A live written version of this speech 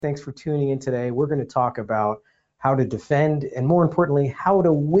Thanks for tuning in today. We're going to talk about how to defend and, more importantly, how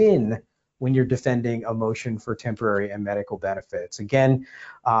to win when you're defending a motion for temporary and medical benefits. Again,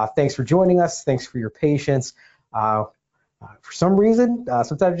 thanks for joining us. Thanks for your patience. For some reason,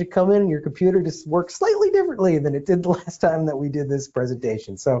 sometimes you come in and your computer just works slightly differently than it did the last time that we did this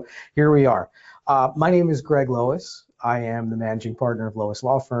presentation. So here we are. My name is Greg Lois. I am the managing partner of Lois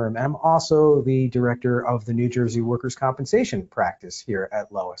Law Firm, and I'm also the director of the New Jersey Workers' Compensation practice here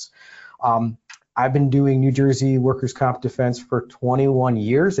at Lois. I've been doing New Jersey workers' comp defense for 21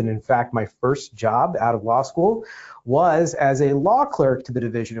 years, and in fact, my first job out of law school was as a law clerk to the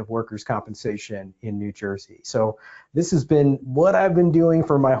Division of Workers' Compensation in New Jersey. So this has been what I've been doing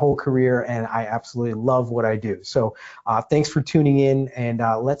for my whole career, and I absolutely love what I do. So thanks for tuning in, and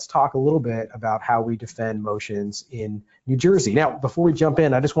let's talk a little bit about how we defend motions in New Jersey. Now, before we jump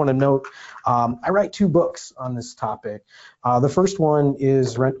in, I just want to note, I write 2 books on this topic. The first one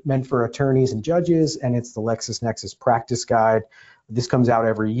is meant for attorneys and judges, and it's the LexisNexis Practice Guide. This comes out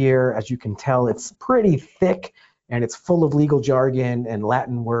every year. As you can tell, it's pretty thick, and it's full of legal jargon and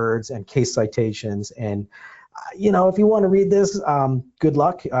Latin words and case citations. And you know, if you want to read this, good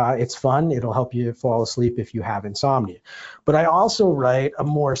luck. It's fun. It'll help you fall asleep if you have insomnia. But I also write a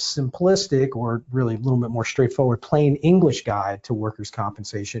more simplistic, or really a little bit more straightforward, plain English guide to workers'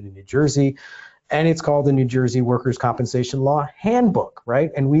 compensation in New Jersey. And it's called the New Jersey Workers' Compensation Law Handbook, right?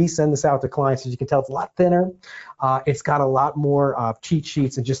 And we send this out to clients. As you can tell, it's a lot thinner. It's got a lot more cheat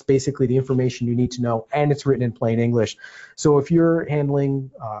sheets and just basically the information you need to know, and it's written in plain English. So if you're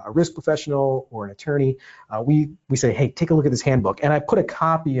handling a risk professional or an attorney, we say, hey, take a look at this handbook. And I put a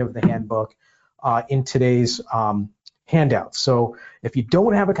copy of the handbook in today's handout. So if you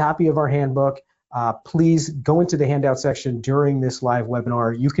don't have a copy of our handbook, please go into the handout section during this live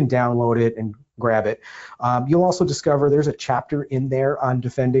webinar. You can download it and grab it. You'll also discover there's a chapter in there on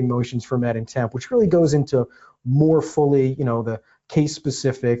defending motions for med and temp, which really goes into more fully, you know, the case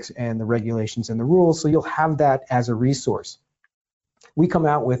specifics and the regulations and the rules. So you'll have that as a resource. We come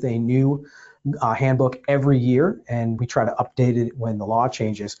out with a new handbook every year, and we try to update it when the law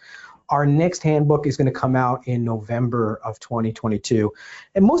changes. Our next handbook is going to come out in November of 2022.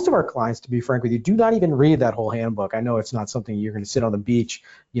 And most of our clients, to be frank with you, do not even read that whole handbook. I know it's not something you're going to sit on the beach,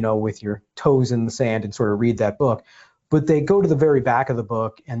 you know, with your toes in the sand and sort of read that book. But they go to the very back of the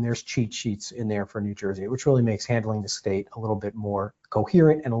book, and there's cheat sheets in there for New Jersey, which really makes handling the state a little bit more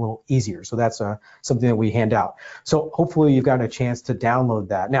coherent and a little easier. So that's something that we hand out. So hopefully you've gotten a chance to download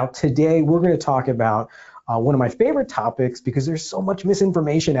that. Now, today we're going to talk about one of my favorite topics, because there's so much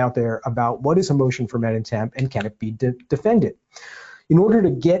misinformation out there about what is a motion for med and temp and can it be defended. In order to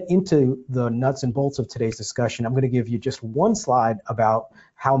get into the nuts and bolts of today's discussion, I'm going to give you just one slide about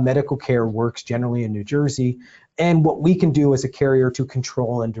how medical care works generally in New Jersey and what we can do as a carrier to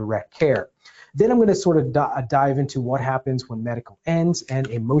control and direct care. Then I'm going to sort of dive into what happens when medical ends and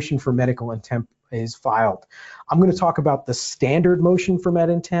a motion for medical and temp is filed. I'm going to talk about the standard motion for med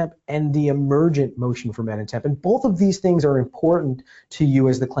and temp and the emergent motion for med and temp. And both of these things are important to you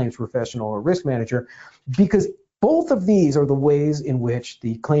as the claims professional or risk manager, because both of these are the ways in which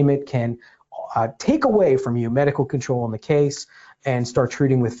the claimant can take away from you medical control in the case and start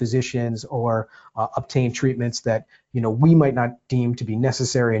treating with physicians or obtain treatments that, you know, we might not deem to be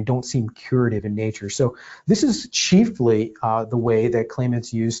necessary and don't seem curative in nature. So this is chiefly the way that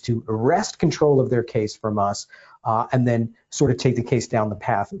claimants use to wrest control of their case from us and then sort of take the case down the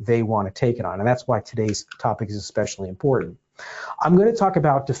path they want to take it on. And that's why today's topic is especially important. I'm going to talk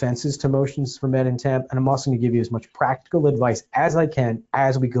about defenses to motions for med and temp, and I'm also going to give you as much practical advice as I can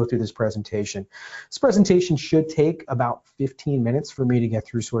as we go through this presentation. This presentation should take about 15 minutes for me to get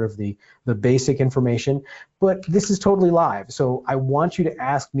through sort of the basic information, but this is totally live, so I want you to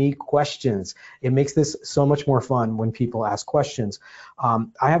ask me questions. It makes this so much more fun when people ask questions. I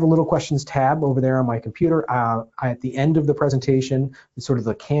have a little questions tab over there on my computer. At the end of the presentation, sort of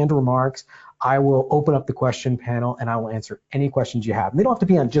the canned remarks, I will open up the question panel and I will answer any questions you have. And they don't have to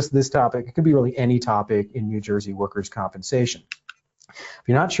be on just this topic. It could be really any topic in New Jersey workers' compensation. If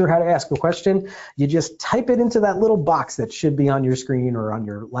you're not sure how to ask a question, you just type it into that little box that should be on your screen or on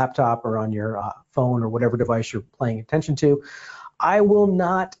your laptop or on your phone or whatever device you're paying attention to. I will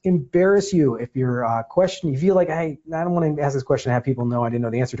not embarrass you. If your question, you feel like, hey, I don't want to ask this question and have people know I didn't know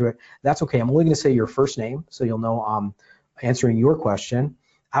the answer to it, that's okay. I'm only going to say your first name so you'll know I'm answering your question.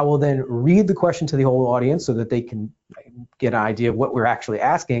 I will then read the question to the whole audience so that they can get an idea of what we're actually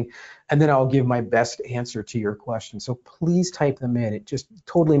asking, and then I'll give my best answer to your question. So please type them in. It just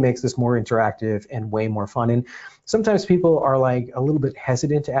totally makes this more interactive and way more fun. And sometimes people are like a little bit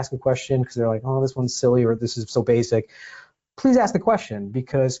hesitant to ask a question because they're like, oh, this one's silly or this is so basic. please ask the question,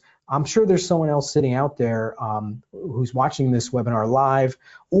 because I'm sure there's someone else sitting out there who's watching this webinar live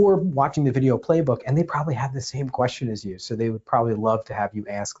or watching the video playbook, and they probably have the same question as you. So they would probably love to have you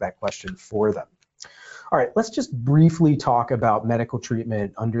ask that question for them. All right, let's just briefly talk about medical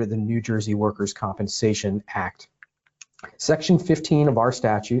treatment under the New Jersey Workers' Compensation Act. Section 15 of our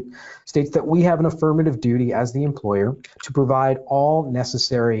statute states that we have an affirmative duty as the employer to provide all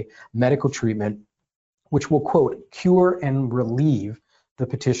necessary medical treatment which will, quote, cure and relieve the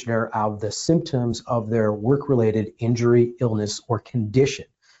petitioner of the symptoms of their work-related injury, illness, or condition.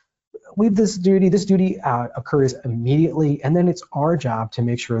 This duty occurs immediately, and then it's our job to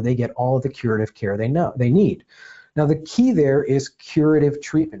make sure they get all of the curative care they need. Now, the key there is curative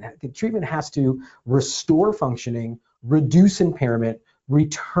treatment. The treatment has to restore functioning, reduce impairment,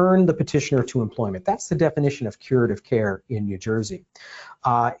 return the petitioner to employment. That's the definition of curative care in New Jersey.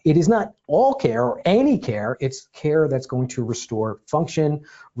 It is not all care or any care, it's care that's going to restore function,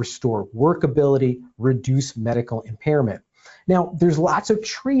 restore workability, reduce medical impairment. Now, there's lots of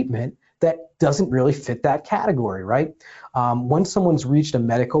treatment that doesn't really fit that category, right? Once someone's reached a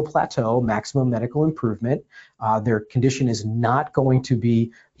medical plateau, maximum medical improvement, their condition is not going to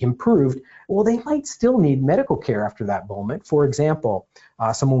be improved, well, they might still need medical care after that moment. For example,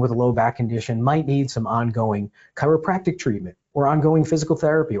 someone with a low back condition might need some ongoing chiropractic treatment or ongoing physical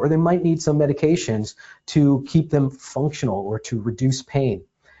therapy, or they might need some medications to keep them functional or to reduce pain.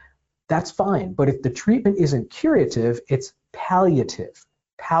 That's fine, but if the treatment isn't curative, it's palliative.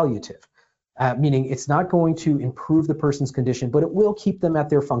 Meaning it's not going to improve the person's condition, but it will keep them at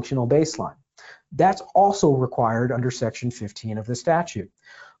their functional baseline. That's also required under Section 15 of the statute.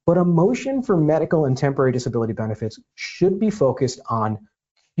 But a motion for medical and temporary disability benefits should be focused on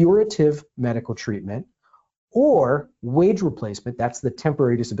curative medical treatment or wage replacement. That's the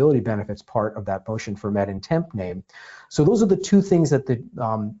temporary disability benefits part of that motion for med and temp name. So those are the two things that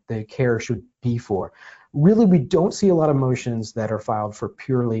the care should be for. Really, we don't see a lot of motions that are filed for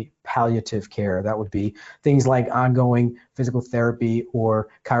purely palliative care. That would be things like ongoing physical therapy or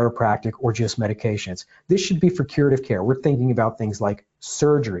chiropractic or just medications. This should be for curative care. We're thinking about things like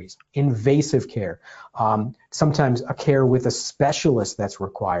surgeries, invasive care, sometimes a care with a specialist that's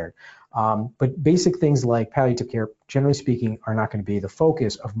required. But basic things like palliative care, generally speaking, are not going to be the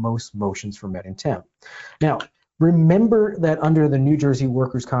focus of most motions for med and temp. Now, remember that under the New Jersey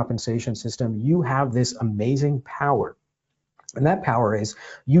Workers' Compensation System, you have this amazing power. And that power is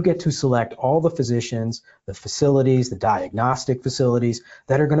you get to select all the physicians, the facilities, the diagnostic facilities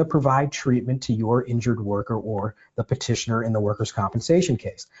that are going to provide treatment to your injured worker or the petitioner in the workers' compensation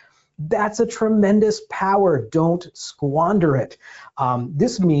case. That's a tremendous power. Don't squander it.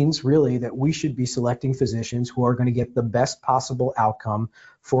 This means really that we should be selecting physicians who are going to get the best possible outcome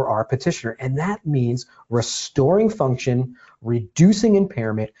for our petitioner. And that means restoring function, reducing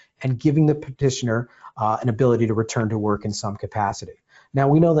impairment, and giving the petitioner an ability to return to work in some capacity. Now,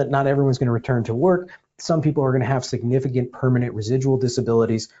 we know that not everyone's going to return to work. Some people are going to have significant permanent residual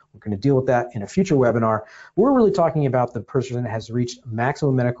disabilities. We're going to deal with that in a future webinar. We're really talking about the person that has reached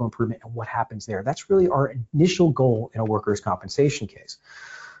maximum medical improvement and what happens there. That's really our initial goal in a workers' compensation case.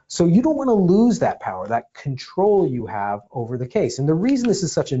 So you don't want to lose that power, that control you have over the case. And the reason this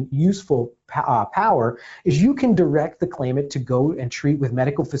is such a useful power is you can direct the claimant to go and treat with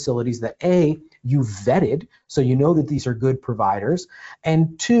medical facilities that A, you vetted, so you know that these are good providers,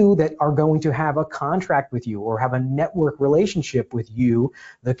 and two, that are going to have a contract with you or have a network relationship with you,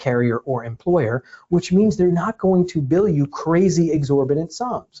 the carrier or employer, which means they're not going to bill you crazy exorbitant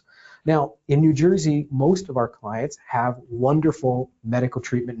sums. Now, in New Jersey, most of our clients have wonderful medical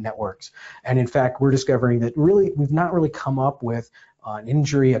treatment networks. And in fact, we're discovering that really we've not really come up with an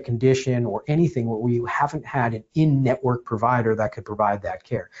injury, a condition, or anything where we haven't had an in-network provider that could provide that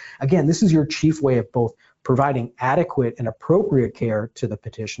care. Again, this is your chief way of both providing adequate and appropriate care to the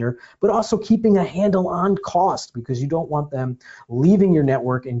petitioner, but also keeping a handle on cost, because you don't want them leaving your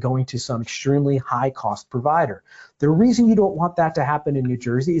network and going to some extremely high cost provider. The reason you don't want that to happen in New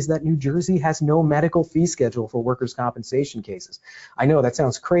Jersey is that New Jersey has no medical fee schedule for workers' compensation cases. I know that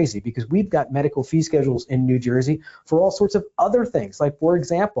sounds crazy because we've got medical fee schedules in New Jersey for all sorts of other things, like, for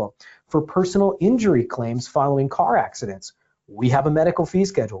example, for personal injury claims following car accidents. We have a medical fee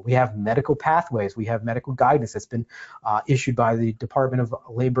schedule. We have medical pathways. We have medical guidance that's been issued by the Department of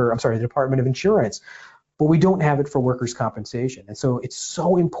the Department of Insurance, but we don't have it for workers' compensation. And so it's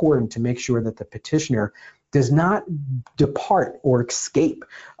so important to make sure that the petitioner does not depart or escape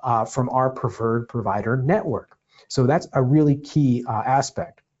from our preferred provider network. So that's a really key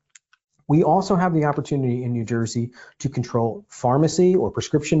aspect. We also have the opportunity in New Jersey to control pharmacy or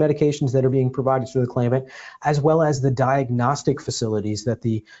prescription medications that are being provided to the claimant, as well as the diagnostic facilities that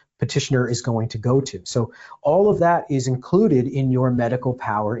the petitioner is going to go to. So all of that is included in your medical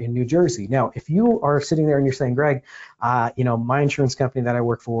power in New Jersey. Now, if you are sitting there and you're saying, Greg, my insurance company that I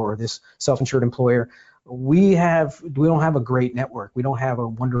work for, or this self-insured employer, we don't have a great network. We don't have a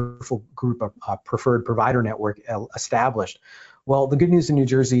wonderful group of preferred provider network established. Well, the good news in New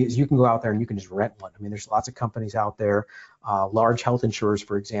Jersey is you can go out there and you can just rent one. I mean, there's lots of companies out there, large health insurers,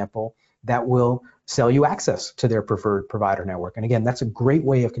 for example, that will sell you access to their preferred provider network. And again, that's a great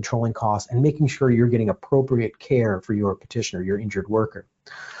way of controlling costs and making sure you're getting appropriate care for your petitioner, your injured worker.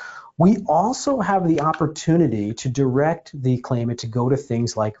 We also have the opportunity to direct the claimant to go to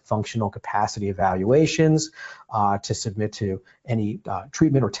things like functional capacity evaluations, to submit to any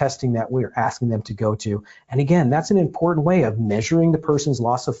treatment or testing that we're asking them to go to. And again, that's an important way of measuring the person's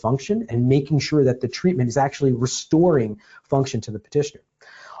loss of function and making sure that the treatment is actually restoring function to the petitioner.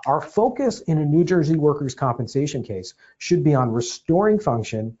 Our focus in a New Jersey workers' compensation case should be on restoring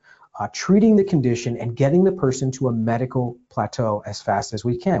function, treating the condition, and getting the person to a medical plateau as fast as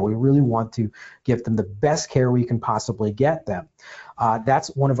we can. We really want to give them the best care we can possibly get them.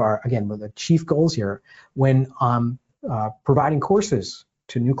 That's one of the chief goals here when providing courses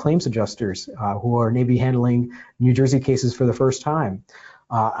to new claims adjusters who are maybe handling New Jersey cases for the first time.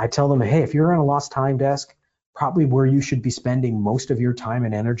 I tell them, hey, if you're on a lost time desk, probably where you should be spending most of your time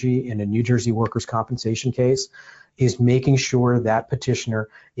and energy in a New Jersey workers' compensation case is making sure that petitioner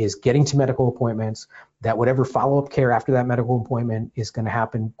is getting to medical appointments, that whatever follow-up care after that medical appointment is going to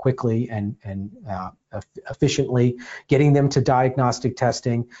happen quickly and efficiently, getting them to diagnostic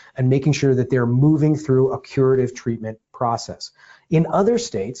testing, and making sure that they're moving through a curative treatment process. In other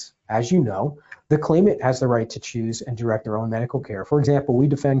states, as you know, the claimant has the right to choose and direct their own medical care. For example, we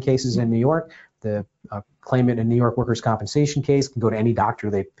defend cases in New York. The claimant in New York workers' compensation case can go to any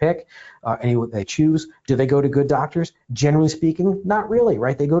doctor they pick, any they choose. Do they go to good doctors? Generally speaking, not really,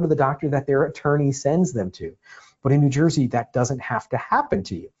 right? They go to the doctor that their attorney sends them to. But in New Jersey, that doesn't have to happen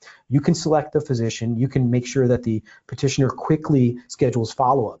to you. You can select the physician. You can make sure that the petitioner quickly schedules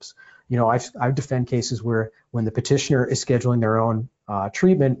follow-ups. You know, I defend cases where when the petitioner is scheduling their own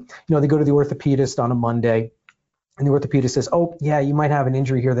treatment, they go to the orthopedist on a Monday, and the orthopedist says, oh, yeah, you might have an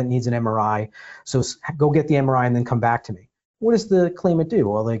injury here that needs an MRI, so go get the MRI and then come back to me. What does the claimant do?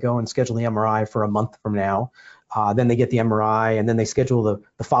 Well, they go and schedule the MRI for a month from now. Then they get the MRI, and then they schedule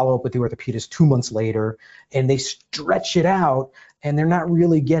the follow-up with the orthopedist 2 months later, and they stretch it out, and they're not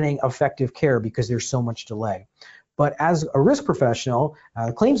really getting effective care because there's so much delay. But as a risk professional,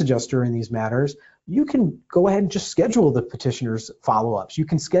 claims adjuster in these matters, you can go ahead and just schedule the petitioner's follow-ups. You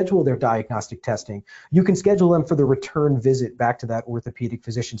can schedule their diagnostic testing. You can schedule them for the return visit back to that orthopedic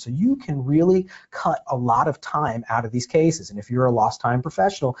physician. So you can really cut a lot of time out of these cases. And if you're a lost time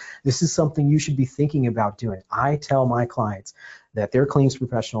professional, this is something you should be thinking about doing. I tell my clients that their claims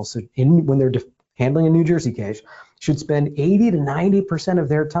professionals, when they're handling a New Jersey case, should spend 80 to 90% of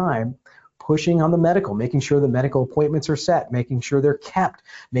their time pushing on the medical, making sure the medical appointments are set, making sure they're kept,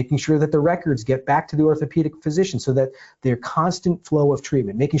 making sure that the records get back to the orthopedic physician so that their constant flow of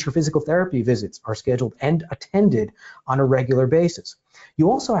treatment, making sure physical therapy visits are scheduled and attended on a regular basis.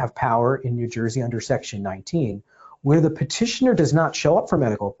 You also have power in New Jersey under Section 19, where the petitioner does not show up for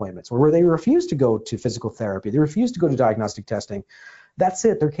medical appointments, or where they refuse to go to physical therapy, they refuse to go to diagnostic testing. That's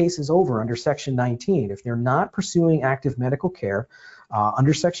it, their case is over under Section 19. If they're not pursuing active medical care,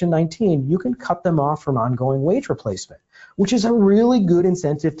 under Section 19, you can cut them off from ongoing wage replacement, which is a really good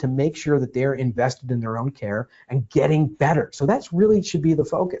incentive to make sure that they're invested in their own care and getting better. So that's really should be the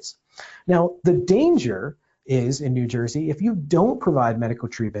focus. Now, the danger is in New Jersey, if you don't provide medical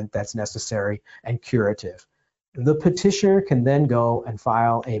treatment that's necessary and curative, the petitioner can then go and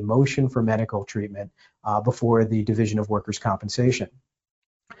file a motion for medical treatment before the Division of Workers' Compensation.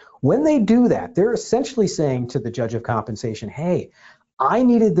 When they do that, they're essentially saying to the judge of compensation, hey, I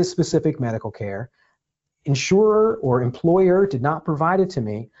needed this specific medical care. Insurer or employer did not provide it to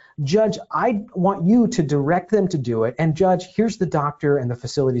me. Judge, I want you to direct them to do it. And judge, here's the doctor and the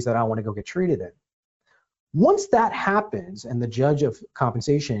facilities that I want to go get treated in. Once that happens and the judge of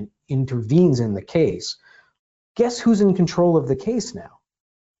compensation intervenes in the case, guess who's in control of the case now?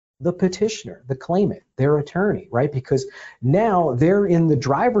 The petitioner, the claimant, their attorney, right? Because now they're in the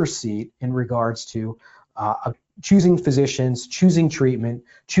driver's seat in regards to choosing physicians, choosing treatment,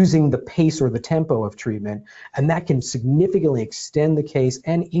 choosing the pace or the tempo of treatment, and that can significantly extend the case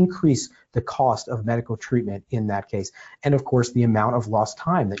and increase the cost of medical treatment in that case, and of course the amount of lost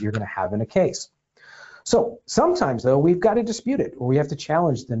time that you're going to have in a case. So sometimes, though, we've got to dispute it, or we have to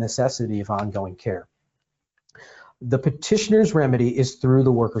challenge the necessity of ongoing care. The petitioner's remedy is through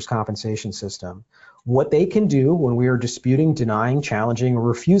the workers' compensation system. What they can do when we are disputing, denying, challenging, or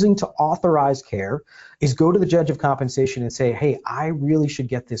refusing to authorize care is go to the judge of compensation and say, hey, I really should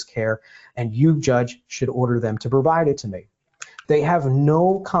get this care, and you, judge, should order them to provide it to me. They have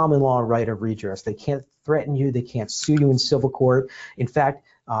no common law right of redress. They can't threaten you. They can't sue you in civil court. In fact,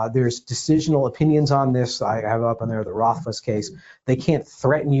 there's decisional opinions on this. I have up on there the Rothfuss case. They can't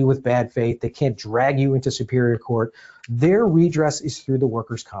threaten you with bad faith. They can't drag you into superior court. Their redress is through the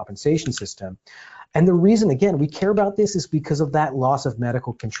workers' compensation system. And the reason, again, we care about this is because of that loss of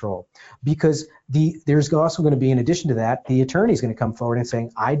medical control. Because there's also going to be, in addition to that, the attorney is going to come forward and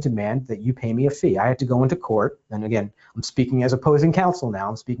saying, I demand that you pay me a fee. I had to go into court. And again, I'm speaking as opposing counsel now.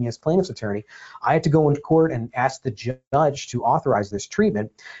 I'm speaking as plaintiff's attorney. I had to go into court and ask the judge to authorize this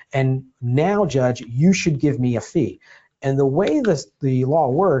treatment. And now, judge, you should give me a fee. And the way the law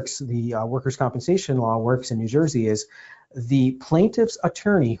works, the workers' compensation law works in New Jersey is the plaintiff's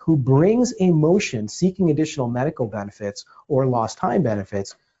attorney who brings a motion seeking additional medical benefits or lost time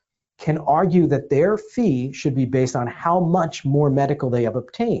benefits can argue that their fee should be based on how much more medical they have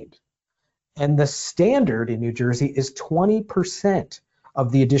obtained. And the standard in New Jersey is 20%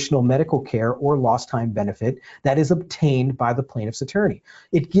 of the additional medical care or lost time benefit that is obtained by the plaintiff's attorney.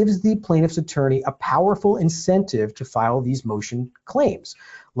 It gives the plaintiff's attorney a powerful incentive to file these motion claims.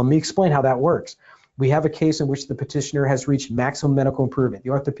 Let me explain how that works. We have a case in which the petitioner has reached maximum medical improvement.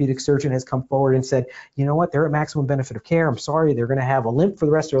 The orthopedic surgeon has come forward and said, you know what, they're at maximum benefit of care. I'm sorry, they're going to have a limp for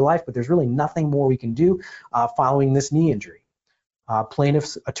the rest of their life, but there's really nothing more we can do following this knee injury.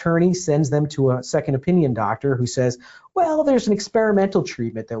 Plaintiff's attorney sends them to a second opinion doctor who says, well, there's an experimental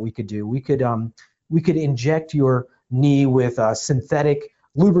treatment that we could do. We could inject your knee with a synthetic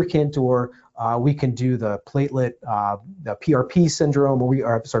lubricant, or we can do the platelet, the PRP syndrome,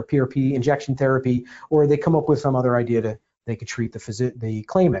 or PRP injection therapy, or they come up with some other idea that they could treat the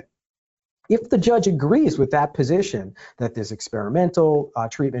claimant. If the judge agrees with that position, that this experimental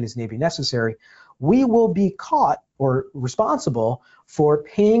treatment is maybe necessary, we will be caught or responsible for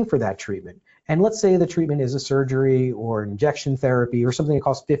paying for that treatment. And let's say the treatment is a surgery or an injection therapy or something that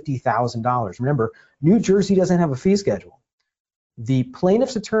costs $50,000. Remember, New Jersey doesn't have a fee schedule. The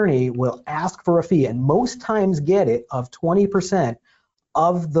plaintiff's attorney will ask for a fee, and most times get it, of 20%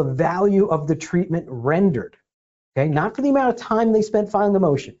 of the value of the treatment rendered. Okay, not for the amount of time they spent filing the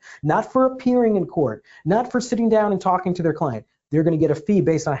motion, not for appearing in court, not for sitting down and talking to their client. They're going to get a fee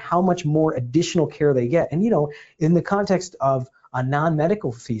based on how much more additional care they get. And in the context of a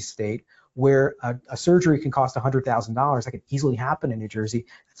non-medical fee state, where a surgery can cost $100,000, that could easily happen in New Jersey.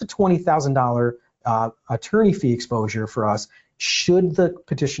 That's a $20,000 attorney fee exposure for us, should the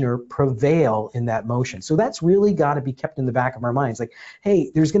petitioner prevail in that motion. So that's really got to be kept in the back of our minds. Like,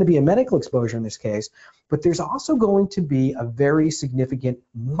 hey, there's going to be a medical exposure in this case, but there's also going to be a very significant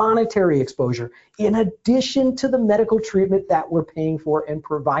monetary exposure in addition to the medical treatment that we're paying for and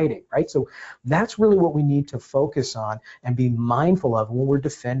providing, right? So that's really what we need to focus on and be mindful of when we're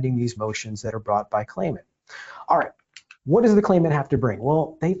defending these motions that are brought by claimant. All right. What does the claimant have to bring?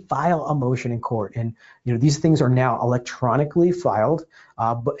 Well, they file a motion in court, and these things are now electronically filed,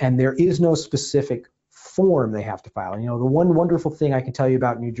 and there is no specific form they have to file. The one wonderful thing I can tell you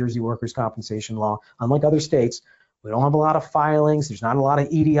about New Jersey workers' compensation law, unlike other states, we don't have a lot of filings. There's not a lot of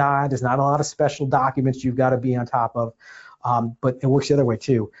EDI. There's not a lot of special documents you've got to be on top of. But it works the other way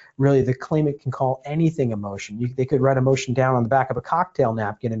too. Really, the claimant can call anything a motion. They could write a motion down on the back of a cocktail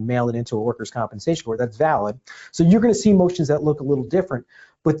napkin and mail it into a workers' compensation court. That's valid. So you're going to see motions that look a little different,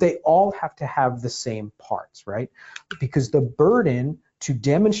 but they all have to have the same parts, right? Because the burden to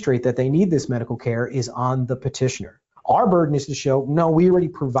demonstrate that they need this medical care is on the petitioner. Our burden is to show, no, we already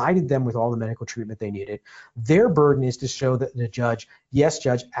provided them with all the medical treatment they needed. Their burden is to show that the judge, yes,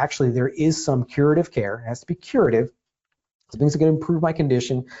 judge, actually there is some curative care. It has to be curative. Things that can improve my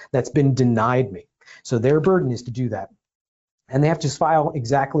condition that's been denied me. So their burden is to do that. And they have to file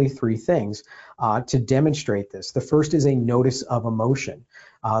exactly 3 things to demonstrate this. The first is a notice of a motion.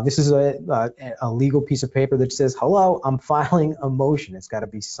 This is a legal piece of paper that says, hello, I'm filing a motion. It's got to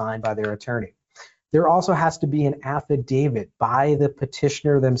be signed by their attorney. There also has to be an affidavit by the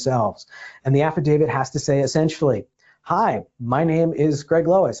petitioner themselves. And the affidavit has to say essentially, hi, my name is Greg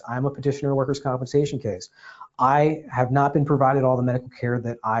Lois. I'm a petitioner in a workers' compensation case. I have not been provided all the medical care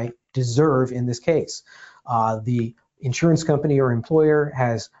that I deserve in this case. The insurance company or employer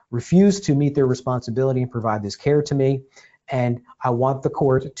has refused to meet their responsibility and provide this care to me, and I want the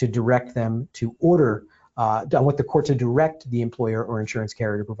court to direct them to order I want the court to direct the employer or insurance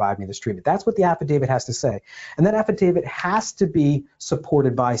carrier to provide me this treatment. That's what the affidavit has to say. And that affidavit has to be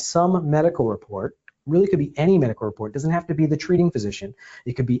supported by some medical report. Really could be any medical report. It doesn't have to be the treating physician.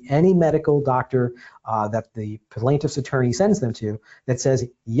 It could be any medical doctor that the plaintiff's attorney sends them to that says,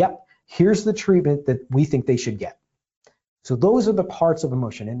 yep, here's the treatment that we think they should get. So those are the parts of a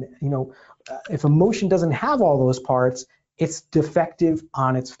motion. And if a motion doesn't have all those parts, it's defective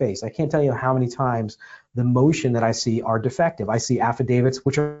on its face. I can't tell you how many times the motion that I see are defective. I see affidavits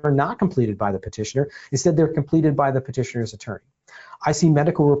which are not completed by the petitioner. Instead, they're completed by the petitioner's attorney. I see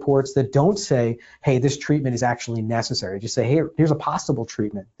medical reports that don't say, hey, this treatment is actually necessary. Just say, hey, here's a possible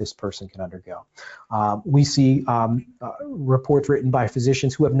treatment this person can undergo. We see reports written by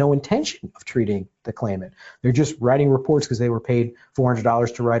physicians who have no intention of treating the claimant. They're just writing reports because they were paid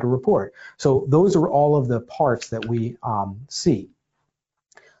 $400 to write a report. So those are all of the parts that we see.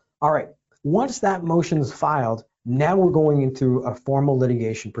 All right, once that motion is filed, now we're going into a formal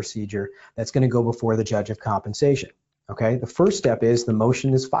litigation procedure that's going to go before the judge of compensation. Okay, the first step is the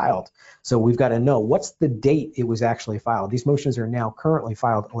motion is filed. So we've got to know what's the date it was actually filed. These motions are now currently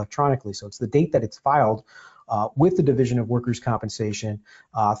filed electronically. So it's the date that it's filed with the Division of Workers' Compensation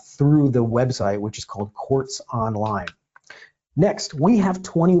through the website, which is called Courts Online. Next, we have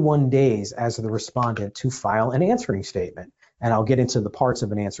 21 days as the respondent to file an answering statement. And I'll get into the parts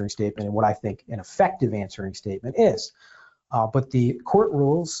of an answering statement and what I think an effective answering statement is. But the court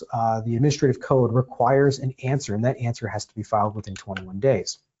rules, the administrative code requires an answer, and that answer has to be filed within 21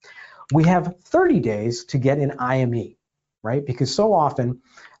 days. We have 30 days to get an IME, right? Because so often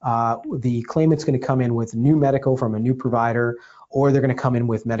the claimant's going to come in with new medical from a new provider, or they're going to come in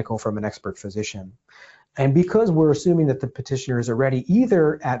with medical from an expert physician. And because we're assuming that the petitioner is already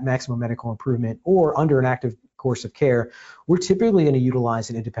either at maximum medical improvement or under an active course of care, we're typically going to utilize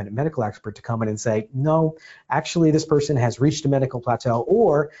an independent medical expert to come in and say, no, actually this person has reached a medical plateau,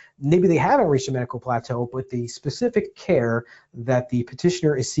 or maybe they haven't reached a medical plateau, but the specific care that the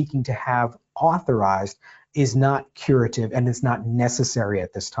petitioner is seeking to have authorized is not curative and it's not necessary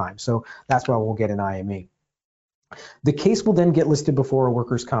at this time. So that's why we'll get an IME. The case will then get listed before a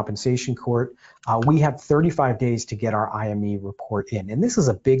workers' compensation court. We have 35 days to get our IME report in. And this is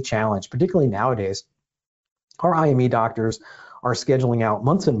a big challenge, particularly nowadays. Our IME doctors are scheduling out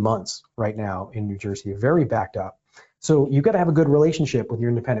months and months right now in New Jersey, very backed up. So you've got to have a good relationship with your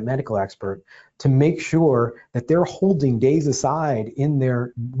independent medical expert to make sure that they're holding days aside in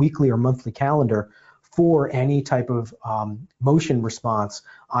their weekly or monthly calendar for any type of motion response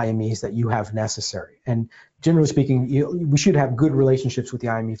IMEs that you have necessary. And generally speaking, we should have good relationships with the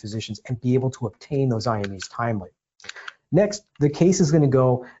IME physicians and be able to obtain those IMEs timely. Next, the case is going to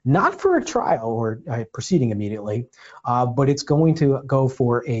go not for a trial or proceeding immediately, but it's going to go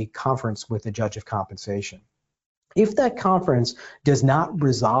for a conference with the judge of compensation. If that conference does not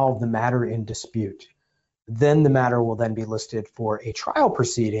resolve the matter in dispute, then the matter will then be listed for a trial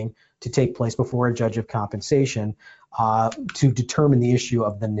proceeding to take place before a judge of compensation to determine the issue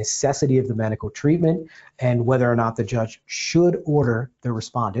of the necessity of the medical treatment and whether or not the judge should order the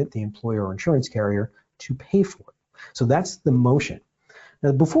respondent, the employer or insurance carrier, to pay for it. So that's the motion.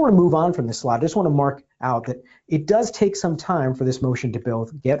 Now, before I move on from this slide, I just want to mark out that it does take some time for this motion to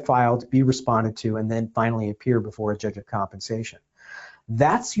both get filed, be responded to, and then finally appear before a judge of compensation.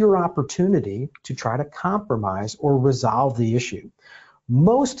 That's your opportunity to try to compromise or resolve the issue.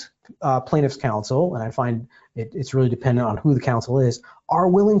 Most plaintiffs' counsel, and I find it's really dependent on who the counsel is, are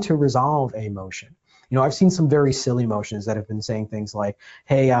willing to resolve a motion. You know, I've seen some very silly motions that have been saying things like,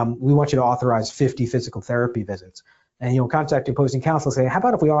 hey, we want you to authorize 50 physical therapy visits. And, you know, contacting opposing counsel say, how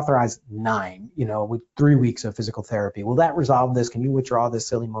about if we authorize 9, you know, with 3 weeks of physical therapy? Will that resolve this? Can you withdraw this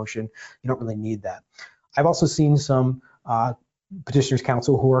silly motion? You don't really need that. I've also seen some petitioners'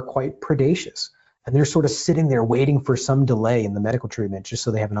 counsel who are quite predacious. And they're sort of sitting there waiting for some delay in the medical treatment just so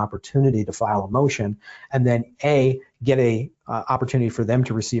they have an opportunity to file a motion and then get a opportunity for them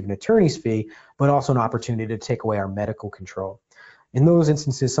to receive an attorney's fee, but also an opportunity to take away our medical control. In those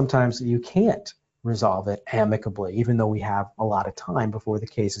instances, sometimes you can't resolve it amicably, even though we have a lot of time before the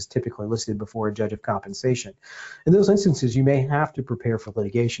case is typically listed before a judge of compensation. In those instances, you may have to prepare for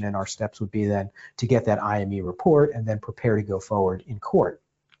litigation, and our steps would be then to get that IME report and then prepare to go forward in court.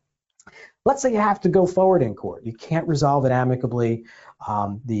 Let's say you have to go forward in court. You can't resolve it amicably.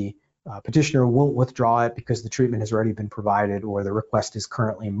 The petitioner won't withdraw it because the treatment has already been provided or the request is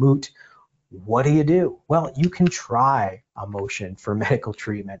currently moot. What do? Well, you can try a motion for medical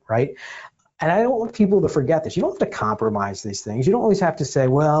treatment, right? And I don't want people to forget this. You don't have to compromise these things. You don't always have to say,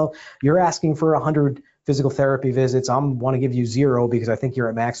 well, you're asking for $100 physical therapy visits. I want to give you 0 because I think you're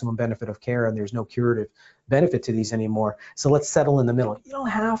at maximum benefit of care and there's no curative benefit to these anymore. So let's settle in the middle. You don't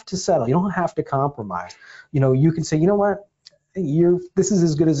have to settle. You don't have to compromise. You can say, you know what? This is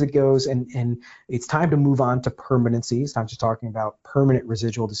as good as it goes, and it's time to move on to permanency. It's not just talking about permanent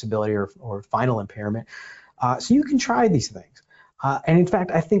residual disability or final impairment. So you can try these things. And in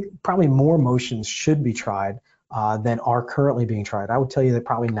fact, I think probably more motions should be tried than are currently being tried. I would tell you that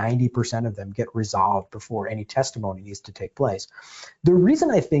probably 90% of them get resolved before any testimony needs to take place. The reason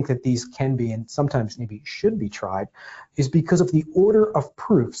I think that these can be, and sometimes maybe should be tried, is because of the order of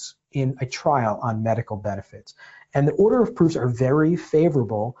proofs in a trial on medical benefits. And the order of proofs are very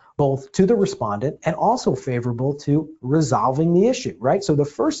favorable both to the respondent and also favorable to resolving the issue, right? So the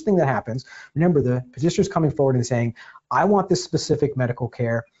first thing that happens, remember, the petitioner's coming forward and saying, I want this specific medical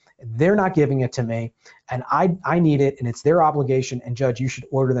care. They're not giving it to me, and I need it, and it's their obligation, and judge, you should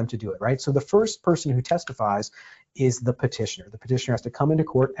order them to do it, right? So the first person who testifies is the petitioner. The petitioner has to come into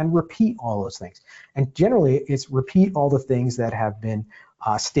court and repeat all those things. And generally, it's repeat all the things that have been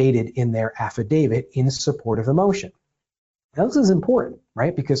stated in their affidavit in support of the motion. Now, this is important,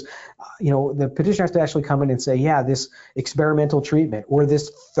 right? Because, the petitioner has to actually come in and say, yeah, this experimental treatment or this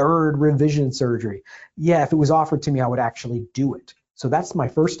third revision surgery, yeah, if it was offered to me, I would actually do it. So that's my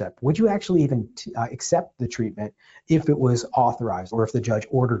first step. Would you actually even accept the treatment if it was authorized or if the judge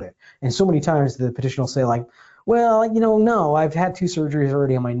ordered it? And so many times the petitioner will say like, well, no, I've had 2 surgeries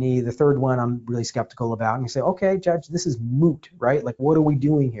already on my knee. The third one I'm really skeptical about. And you say, okay, judge, this is moot, right? Like, what are we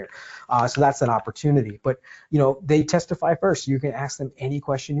doing here? So that's an opportunity. But, they testify first. You can ask them any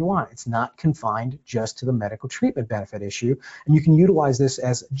question you want. It's not confined just to the medical treatment benefit issue. And you can utilize this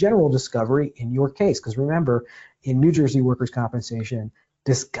as general discovery in your case. Because remember, in New Jersey workers' compensation,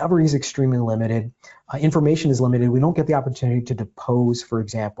 discovery is extremely limited. Information is limited. We don't get the opportunity to depose, for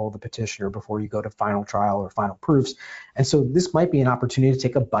example, the petitioner before you go to final trial or final proofs. And so this might be an opportunity to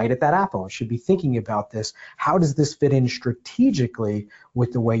take a bite at that apple. You should be thinking about this. How does this fit in strategically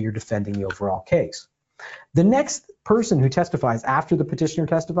with the way you're defending the overall case? The next person who testifies after the petitioner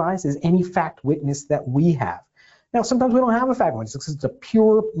testifies is any fact witness that we have. Now, sometimes we don't have a fact witness because it's a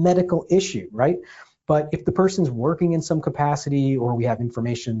pure medical issue, right? But if the person's working in some capacity, or we have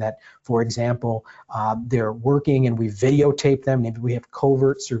information that, for example, they're working and we videotape them, maybe we have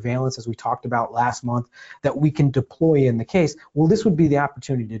covert surveillance, as we talked about last month, that we can deploy in the case, well, this would be the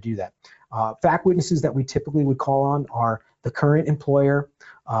opportunity to do that. Fact witnesses that we typically would call on are the current employer,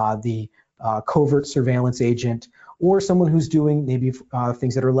 the covert surveillance agent, or someone who's doing maybe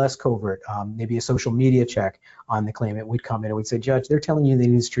things that are less covert, maybe a social media check on the claimant. We'd come in and we'd say, Judge, they're telling you they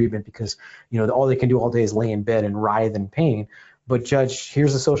need this treatment because all they can do all day is lay in bed and writhe in pain. But Judge,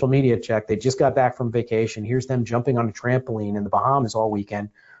 here's a social media check. They just got back from vacation. Here's them jumping on a trampoline in the Bahamas all weekend.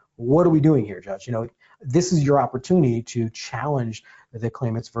 What are we doing here, Judge? This is your opportunity to challenge the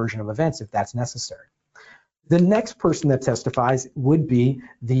claimant's version of events if that's necessary. The next person that testifies would be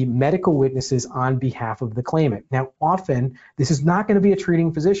the medical witnesses on behalf of the claimant. Now, often, this is not going to be a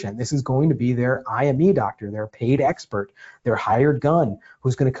treating physician. This is going to be their IME doctor, their paid expert, their hired gun,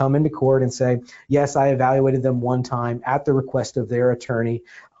 who's going to come into court and say, yes, I evaluated them one time at the request of their attorney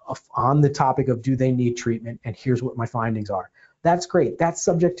on the topic of do they need treatment, and here's what my findings are. That's great. That's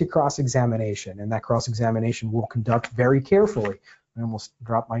subject to cross-examination, and that cross-examination we'll conduct very carefully. I almost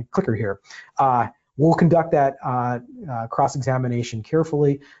dropped my clicker here. We'll conduct that cross-examination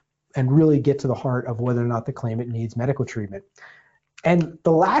carefully and really get to the heart of whether or not the claimant needs medical treatment. And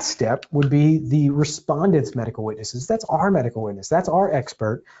the last step would be the respondent's medical witnesses. That's our medical witness. That's our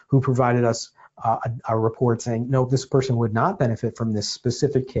expert who provided us a report saying, no, this person would not benefit from this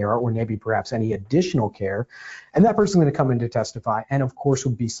specific care or maybe perhaps any additional care. And that person's going to come in to testify and, of course,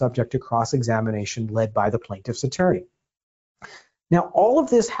 would be subject to cross-examination led by the plaintiff's attorney. Now, all of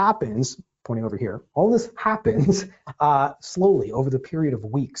this happens, pointing over here, all this happens slowly over the period of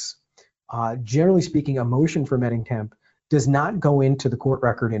weeks. Generally speaking, a motion for Meditemp does not go into the court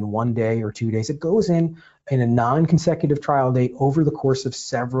record in 1 day or 2 days. It goes in a non-consecutive trial date over the course of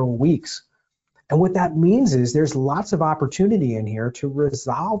several weeks. And what that means is there's lots of opportunity in here to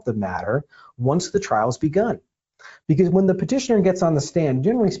resolve the matter once the trial's begun. Because when the petitioner gets on the stand,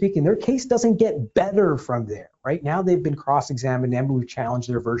 generally speaking, their case doesn't get better from there, right? Now they've been cross-examined and we've challenged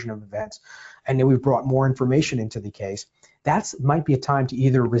their version of events, and then we've brought more information into the case. That might be a time to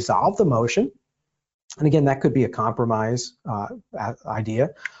either resolve the motion, and again, that could be a compromise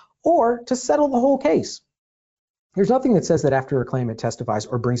idea, or to settle the whole case. There's nothing that says that after a claimant testifies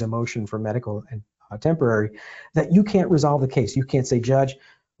or brings a motion for medical and temporary, that you can't resolve the case. You can't say, Judge,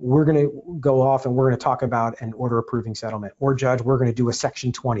 we're going to go off and we're going to talk about an order approving settlement. Or judge, we're going to do a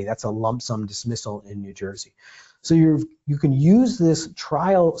section 20. That's a lump sum dismissal in New Jersey. So you can use this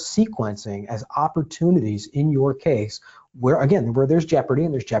trial sequencing as opportunities in your case where, again, where there's jeopardy,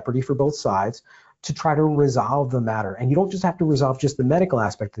 and there's jeopardy for both sides, to try to resolve the matter. And you don't just have to resolve just the medical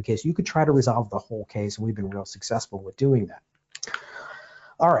aspect of the case. You could try to resolve the whole case, and we've been real successful with doing that.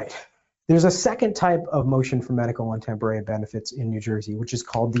 All right. There's a second type of motion for medical and temporary benefits in New Jersey, which is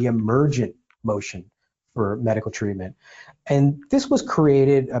called the emergent motion for medical treatment. And this was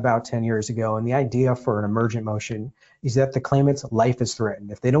created about 10 years ago. And the idea for an emergent motion is that the claimant's life is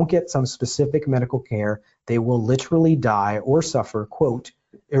threatened. If they don't get some specific medical care, they will literally die or suffer, quote,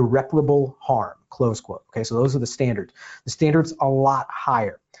 irreparable harm, close quote. Okay, so those are the standards. The standard's a lot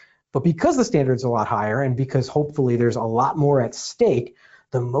higher. But because the standard's a lot higher, and because hopefully there's a lot more at stake,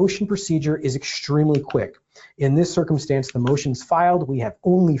 the motion procedure is extremely quick. In this circumstance, the motion's filed. We have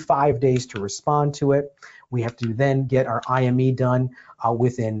only 5 days to respond to it. We have to then get our IME done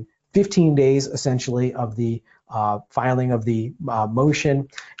within 15 days, essentially, of the filing of the motion.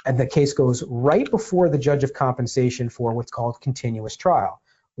 And the case goes right before the judge of compensation for what's called continuous trial,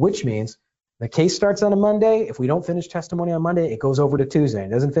 which means the case starts on a Monday. If we don't finish testimony on Monday, it goes over to Tuesday. It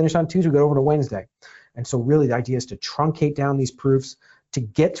doesn't finish on Tuesday, we go over to Wednesday. And so really the idea is to truncate down these proofs, to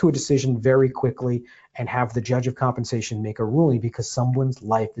get to a decision very quickly, and have the judge of compensation make a ruling because someone's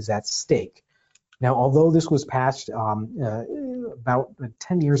life is at stake. Now, although this was passed about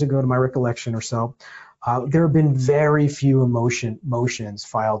 10 years ago to my recollection or so, there have been very few motions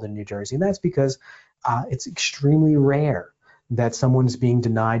filed in New Jersey, and that's because it's extremely rare that someone's being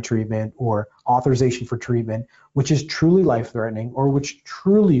denied treatment or authorization for treatment, which is truly life-threatening or which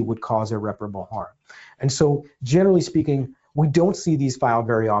truly would cause irreparable harm. And so, generally speaking, we don't see these filed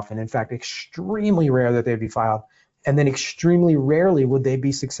very often. In fact, extremely rare that they'd be filed, and then extremely rarely would they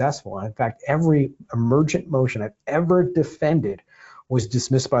be successful. And in fact, every emergent motion I've ever defended was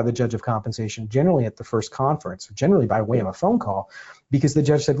dismissed by the judge of compensation, generally at the first conference, generally by way of a phone call, because the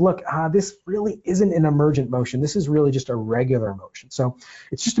judge said, look, this really isn't an emergent motion. This is really just a regular motion. So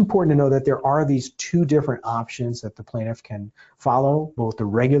it's just important to know that there are these two different options that the plaintiff can follow, both the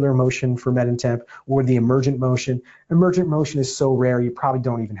regular motion for med and temp or the emergent motion. Emergent motion is so rare, you probably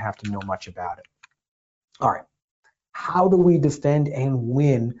don't even have to know much about it. All right. How do we defend and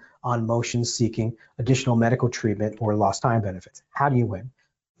win on motions seeking additional medical treatment or lost time benefits? How do you win?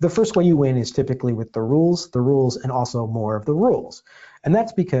 The first way you win is typically with the rules, and also more of the rules. And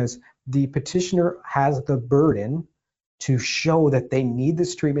that's because the petitioner has the burden to show that they need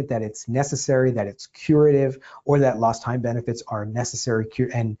this treatment, that it's necessary, that it's curative, or that lost time benefits are necessary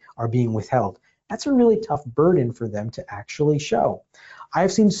and are being withheld. That's a really tough burden for them to actually show.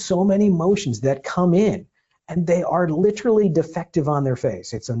 I've seen so many motions that come in and they are literally defective on their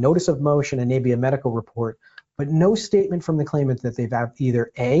face. It's a notice of motion and maybe a medical report, but no statement from the claimant that they've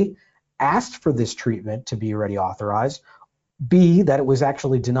either A, asked for this treatment to be already authorized, B, that it was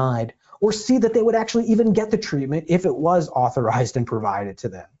actually denied, or C, that they would actually even get the treatment if it was authorized and provided to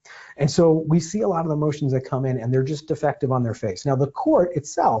them. And so we see a lot of the motions that come in and they're just defective on their face. Now the court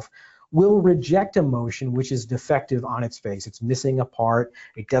itself will reject a motion which is defective on its face. It's missing a part,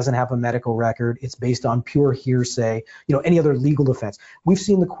 it doesn't have a medical record, it's based on pure hearsay, any other legal defense. We've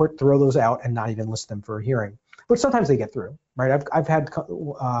seen the court throw those out and not even list them for a hearing. But sometimes they get through, right? I've had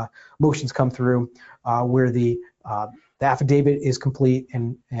motions come through where the affidavit is complete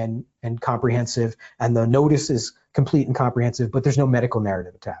and comprehensive, and the notice is complete and comprehensive, but there's no medical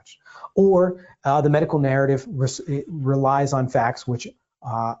narrative attached. Or the medical narrative relies on facts which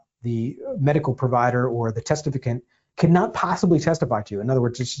the medical provider or the testificant cannot possibly testify to. In other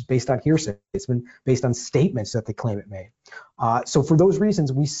words, it's just based on hearsay. It's been based on statements that the claimant made. So for those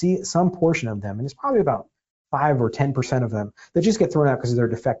reasons, we see some portion of them, and it's probably about 5 or 10% of them, that just get thrown out because they're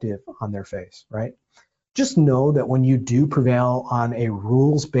defective on their face, right? Just know that when you do prevail on a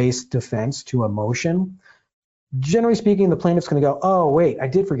rules-based defense to a motion, generally speaking, the plaintiff's going to go, oh, wait, I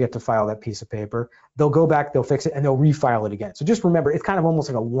did forget to file that piece of paper. They'll go back, they'll fix it, and they'll refile it again. So just remember, it's kind of almost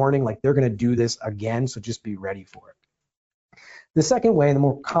like a warning, like they're going to do this again, so just be ready for it. The second way, the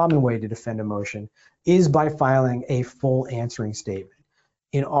more common way to defend a motion, is by filing a full answering statement.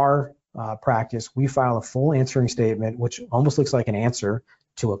 In our practice, we file a full answering statement, which almost looks like an answer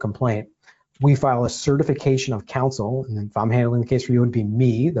to a complaint. We file a certification of counsel, and if I'm handling the case for you, it would be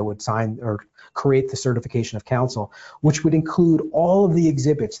me that would sign or create the certification of counsel, which would include all of the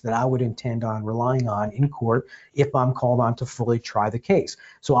exhibits that I would intend on relying on in court if I'm called on to fully try the case.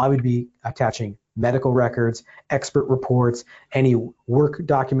 So I would be attaching medical records, expert reports, any work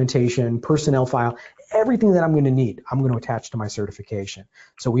documentation, personnel file, everything that I'm going to need, I'm going to attach to my certification.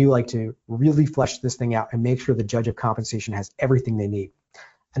 So we like to really flesh this thing out and make sure the judge of compensation has everything they need.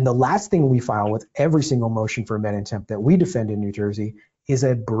 And the last thing we file with every single motion for med intemp that we defend in New Jersey is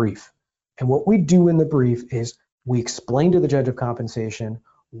a brief. And what we do in the brief is we explain to the judge of compensation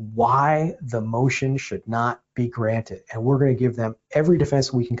why the motion should not be granted. And we're going to give them every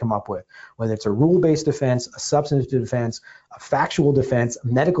defense we can come up with, whether it's a rule-based defense, a substantive defense, a factual defense, a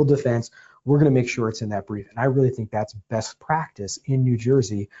medical defense. We're going to make sure it's in that brief. And I really think that's best practice in New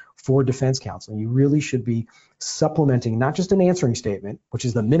Jersey for defense counsel. You really should be supplementing not just an answering statement, which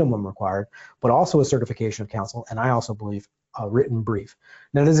is the minimum required, but also a certification of counsel, and I also believe a written brief.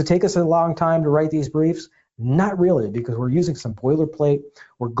 Now, does it take us a long time to write these briefs? Not really, because we're using some boilerplate,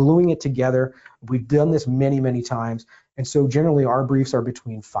 we're gluing it together. We've done this many, many times. And so generally our briefs are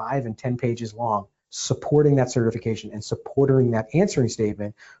between 5 and 10 pages long, supporting that certification and supporting that answering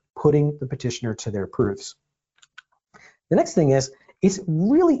statement, putting the petitioner to their proofs. The next thing is, it's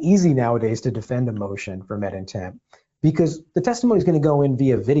really easy nowadays to defend a motion for med intemp because the testimony is going to go in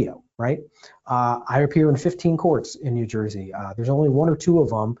via video, right? I appear in 15 courts in New Jersey. There's only 1 or 2 of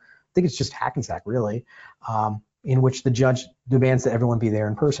them, I think it's just Hackensack really, in which the judge demands that everyone be there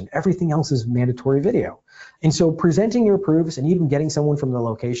in person. Everything else is mandatory video. And so presenting your proofs and even getting someone from the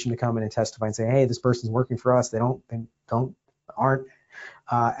location to come in and testify and say, hey, this person's working for us, they aren't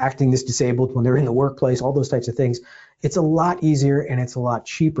acting this disabled when they're in the workplace, all those types of things. It's a lot easier and it's a lot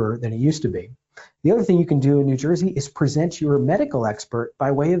cheaper than it used to be. The other thing you can do in New Jersey is present your medical expert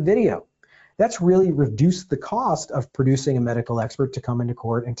by way of video. That's really reduced the cost of producing a medical expert to come into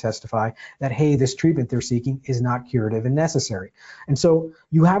court and testify that, hey, this treatment they're seeking is not curative and necessary. And so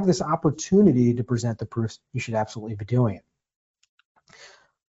you have this opportunity to present the proofs. You should absolutely be doing it.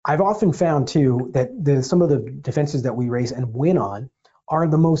 I've often found too that some of the defenses that we raise and win on are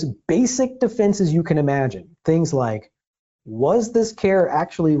the most basic defenses you can imagine. Things like, was this care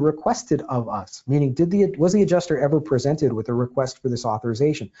actually requested of us? Meaning, was the adjuster ever presented with a request for this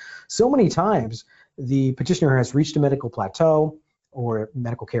authorization? So many times, the petitioner has reached a medical plateau or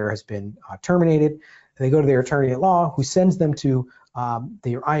medical care has been terminated. They go to their attorney at law who sends them to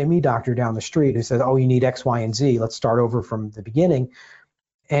their IME doctor down the street who says, oh, you need X, Y, and Z. Let's start over from the beginning.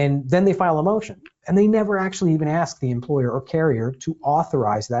 And then they file a motion. And they never actually even ask the employer or carrier to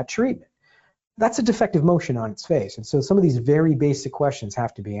authorize that treatment. That's a defective motion on its face. And so some of these very basic questions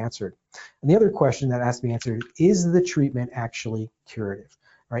have to be answered. And the other question that has to be answered is the treatment actually curative,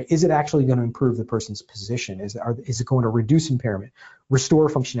 right? Is it actually going to improve the person's position? Is it going to reduce impairment, restore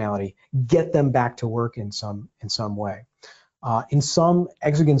functionality, get them back to work in some way? In some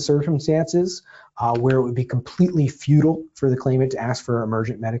exigent circumstances where it would be completely futile for the claimant to ask for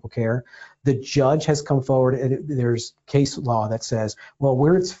emergent medical care, the judge has come forward and there's case law that says, well,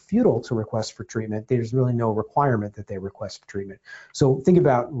 where it's futile to request for treatment, there's really no requirement that they request for treatment. So think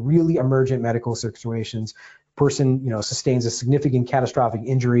about really emergent medical situations. Person, sustains a significant catastrophic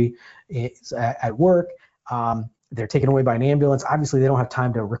injury at work. They're taken away by an ambulance. Obviously, they don't have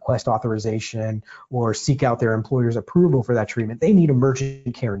time to request authorization or seek out their employer's approval for that treatment. They need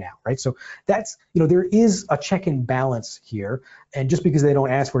emergent care now, right? So that's, there is a check and balance here. And just because they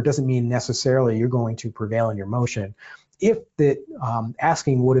don't ask for it doesn't mean necessarily you're going to prevail in your motion. If the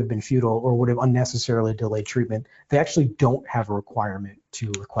asking would have been futile or would have unnecessarily delayed treatment, they actually don't have a requirement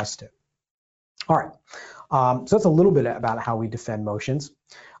to request it. All right, so that's a little bit about how we defend motions.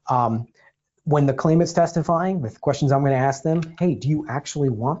 When the claimant's testifying, the questions I'm going to ask them, hey, do you actually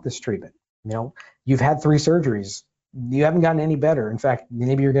want this treatment? You've had 3 surgeries. You haven't gotten any better. In fact,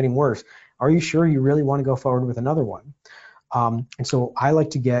 maybe you're getting worse. Are you sure you really want to go forward with another one? And so I like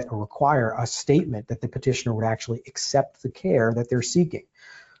to get or require a statement that the petitioner would actually accept the care that they're seeking.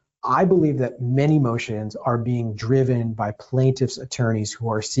 I believe that many motions are being driven by plaintiffs' attorneys who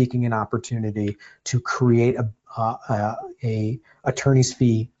are seeking an opportunity to create a attorney's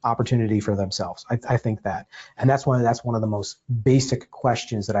fee opportunity for themselves. I think that, and that's one of the most basic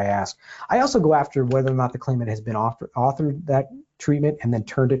questions that I ask. I also go after whether or not the claimant has been authored that treatment and then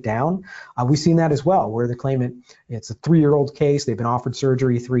turned it down. We've seen that as well, where the claimant, it's a 3-year-old case, they've been offered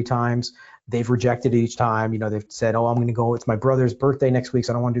surgery 3 times. They've rejected it each time. They've said, oh, I'm going to go, it's my brother's birthday next week,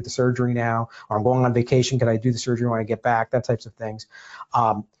 so I don't want to do the surgery now, or I'm going on vacation, can I do the surgery when I get back, that types of things.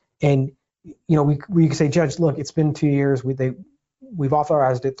 And we can say, Judge, look, it's been 2 years, we've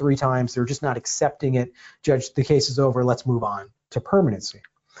authorized it 3 times, they're just not accepting it. Judge, the case is over, let's move on to permanency.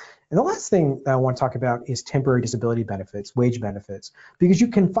 And the last thing that I want to talk about is temporary disability benefits, wage benefits, because you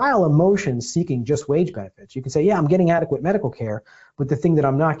can file a motion seeking just wage benefits. You can say, yeah, I'm getting adequate medical care, but the thing that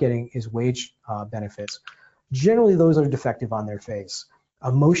I'm not getting is wage benefits. Generally, those are defective on their face.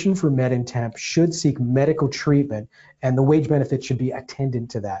 A motion for med in temp should seek medical treatment, and the wage benefit should be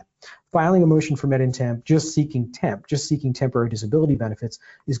attendant to that. Filing a motion for med in temp, just seeking temporary disability benefits,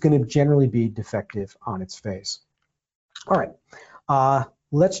 is going to generally be defective on its face. All right,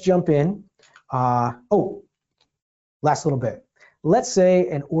 let's jump in. Last little bit. Let's say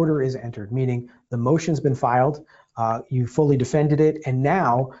an order is entered, meaning the motion's been filed, you fully defended it, and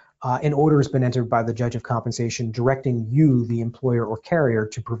now an order has been entered by the judge of compensation directing you, the employer or carrier,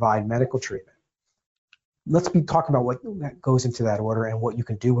 to provide medical treatment. Let's be talking about what goes into that order and what you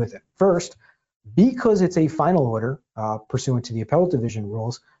can do with it. First, because it's a final order pursuant to the appellate division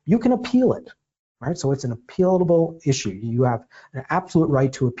rules, you can appeal it. Right? So it's an appealable issue. You have an absolute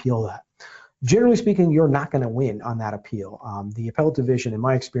right to appeal that. Generally speaking, you're not going to win on that appeal. The appellate division, in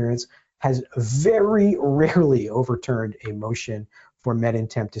my experience, has very rarely overturned a motion for med in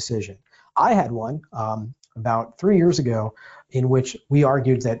temp decision. I had one about 3 years ago in which we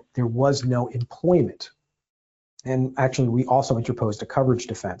argued that there was no employment. And actually, we also interposed a coverage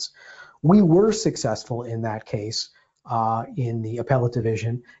defense. We were successful in that case in the appellate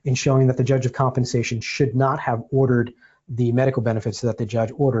division in showing that the judge of compensation should not have ordered the medical benefits that the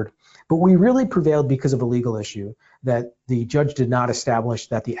judge ordered. But we really prevailed because of a legal issue that the judge did not establish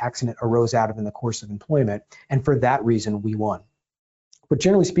that the accident arose out of in the course of employment, and for that reason we won. But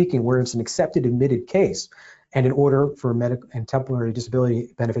generally speaking, where it's an accepted admitted case and an order for medical and temporary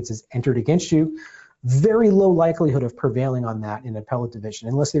disability benefits is entered against you, very low likelihood of prevailing on that in appellate division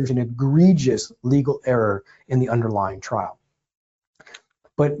unless there's an egregious legal error in the underlying trial.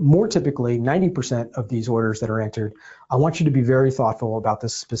 But more typically, 90% of these orders that are entered, I want you to be very thoughtful about the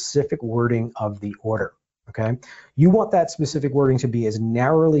specific wording of the order, okay? You want that specific wording to be as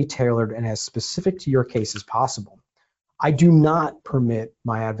narrowly tailored and as specific to your case as possible. I do not permit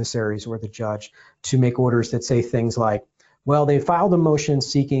my adversaries or the judge to make orders that say things like, well, they filed a motion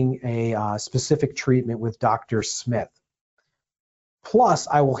seeking a specific treatment with Dr. Smith. Plus,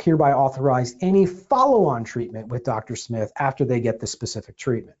 I will hereby authorize any follow-on treatment with Dr. Smith after they get the specific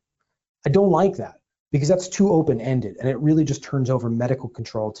treatment. I don't like that because that's too open-ended and it really just turns over medical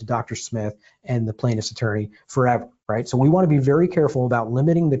control to Dr. Smith and the plaintiff's attorney forever, right? So we want to be very careful about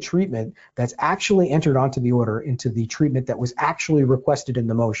limiting the treatment that's actually entered onto the order into the treatment that was actually requested in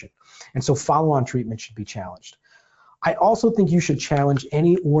the motion. And so follow-on treatment should be challenged. I also think you should challenge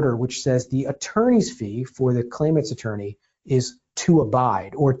any order which says the attorney's fee for the claimant's attorney is to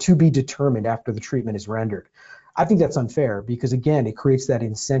abide or to be determined after the treatment is rendered. I think that's unfair because, again, it creates that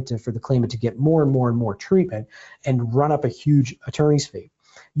incentive for the claimant to get more and more and more treatment and run up a huge attorney's fee.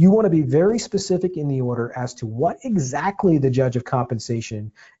 You want to be very specific in the order as to what exactly the judge of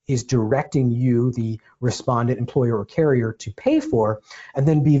compensation is directing you, the respondent, employer, or carrier, to pay for, and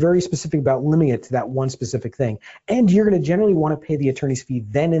then be very specific about limiting it to that one specific thing. And you're going to generally want to pay the attorney's fee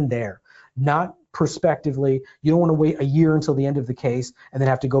then and there, not prospectively. You don't want to wait a year until the end of the case and then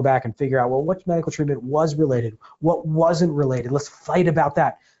have to go back and figure out, well, what medical treatment was related, what wasn't related. Let's fight about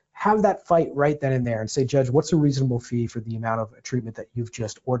that. Have that fight right then and there and say, Judge, what's a reasonable fee for the amount of treatment that you've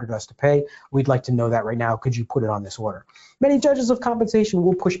just ordered us to pay? We'd like to know that right now. Could you put it on this order? Many judges of compensation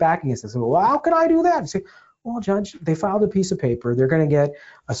will push back against this. Well, how could I do that? And say, well, Judge, they filed a piece of paper. They're going to get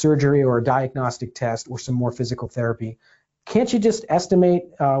a surgery or a diagnostic test or some more physical therapy. Can't you just estimate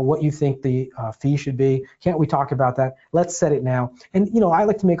what you think the fee should be? Can't we talk about that? Let's set it now. And, you know, I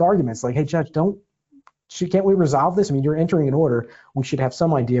like to make arguments like, hey, Judge, can't we resolve this? I mean, you're entering an order. We should have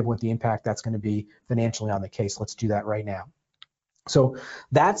some idea of what the impact that's going to be financially on the case. Let's do that right now. So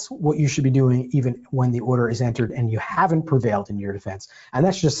that's what you should be doing even when the order is entered and you haven't prevailed in your defense. And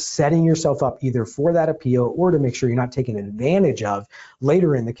that's just setting yourself up either for that appeal or to make sure you're not taken advantage of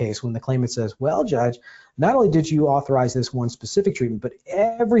later in the case when the claimant says, well, Judge, not only did you authorize this one specific treatment, but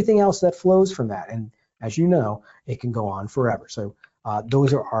everything else that flows from that. And as you know, it can go on forever. So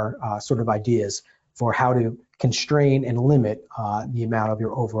those are our sort of ideas for how to constrain and limit the amount of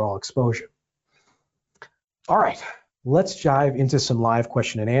your overall exposure. All right, let's dive into some live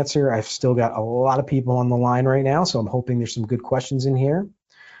question and answer. I've still got a lot of people on the line right now, so I'm hoping there's some good questions in here.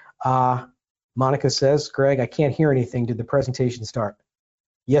 Monica says, Greg, I can't hear anything. Did the presentation start?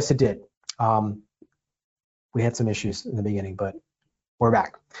 Yes, it did. We had some issues in the beginning, but we're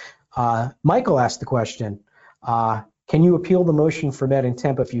back. Michael asked the question, can you appeal the motion for med in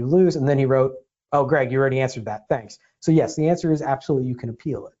temp if you lose? And then he wrote, oh, Greg, you already answered that. Thanks. So yes, the answer is absolutely you can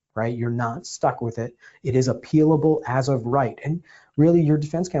appeal it, right? You're not stuck with it. It is appealable as of right. And really your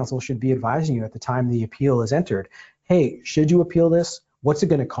defense counsel should be advising you at the time the appeal is entered. Hey, should you appeal this? What's it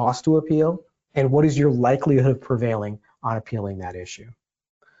going to cost to appeal? And what is your likelihood of prevailing on appealing that issue?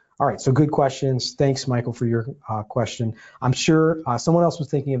 All right, so good questions. Thanks, Michael, for your question. I'm sure someone else was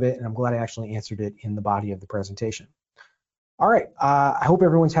thinking of it, and I'm glad I actually answered it in the body of the presentation. All right, I hope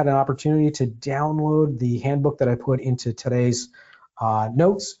everyone's had an opportunity to download the handbook that I put into today's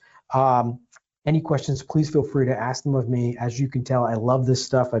notes. Any questions, please feel free to ask them of me. As you can tell, I love this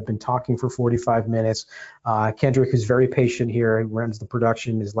stuff. I've been talking for 45 minutes. Kendrick, who's very patient here and runs the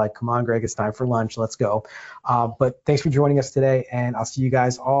production, is like, come on, Greg, it's time for lunch. Let's go. But thanks for joining us today, and I'll see you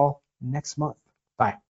guys all next month. Bye.